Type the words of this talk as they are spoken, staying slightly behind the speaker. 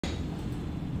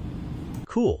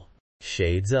cool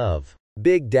shades of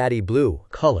Big Daddy Blue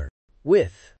color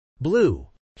with blue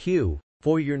hue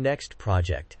for your next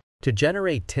project. To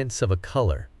generate tints of a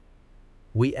color,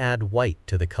 we add white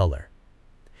to the color,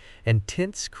 and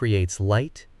tints creates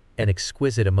light and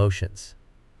exquisite emotions.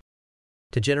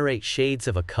 To generate shades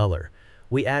of a color,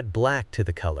 we add black to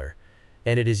the color,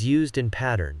 and it is used in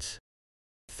patterns.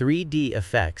 3D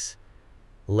effects,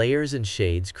 layers and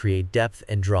shades create depth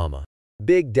and drama.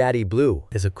 Big Daddy Blue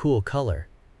is a cool color,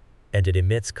 and it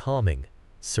emits calming,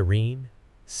 serene,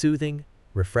 soothing,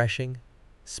 refreshing,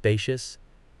 spacious,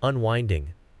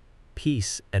 unwinding,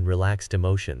 peace and relaxed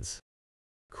emotions.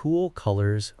 Cool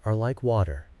colors are like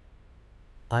water,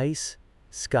 ice,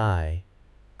 sky,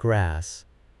 grass,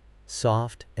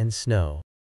 soft and snow.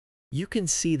 You can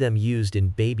see them used in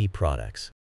baby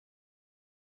products,